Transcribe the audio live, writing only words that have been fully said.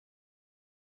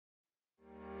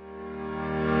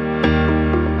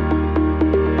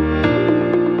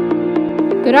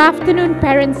Good afternoon,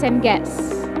 parents and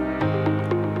guests.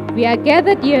 We are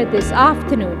gathered here this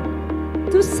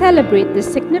afternoon to celebrate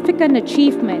this significant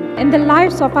achievement in the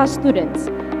lives of our students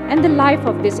and the life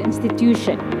of this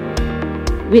institution.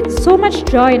 With so much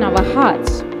joy in our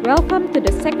hearts, welcome to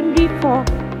the Secondary 4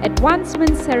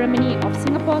 Advancement Ceremony of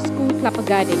Singapore School Club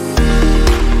Garden.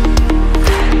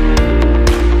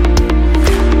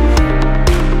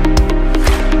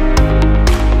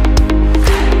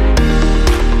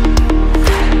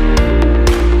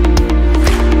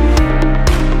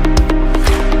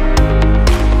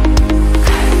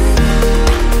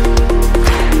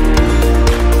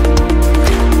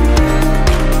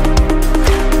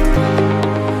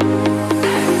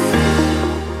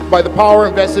 By the power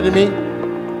invested in me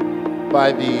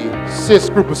by the SIS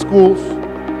group of schools,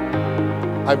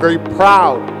 I'm very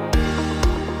proud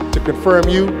to confirm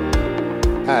you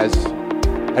as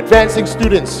advancing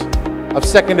students of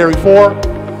Secondary 4.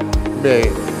 You may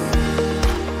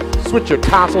switch your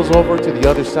tassels over to the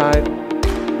other side.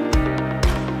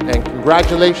 And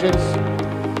congratulations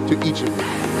to each of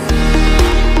you.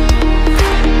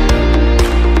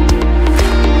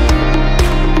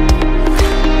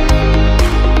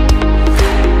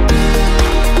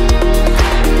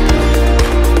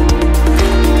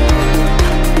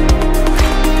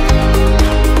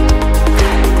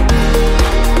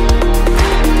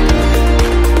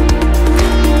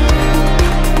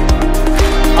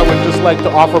 Like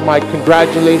to offer my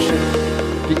congratulations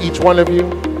to each one of you,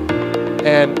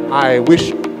 and I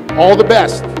wish all the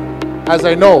best, as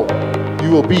I know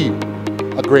you will be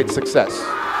a great success.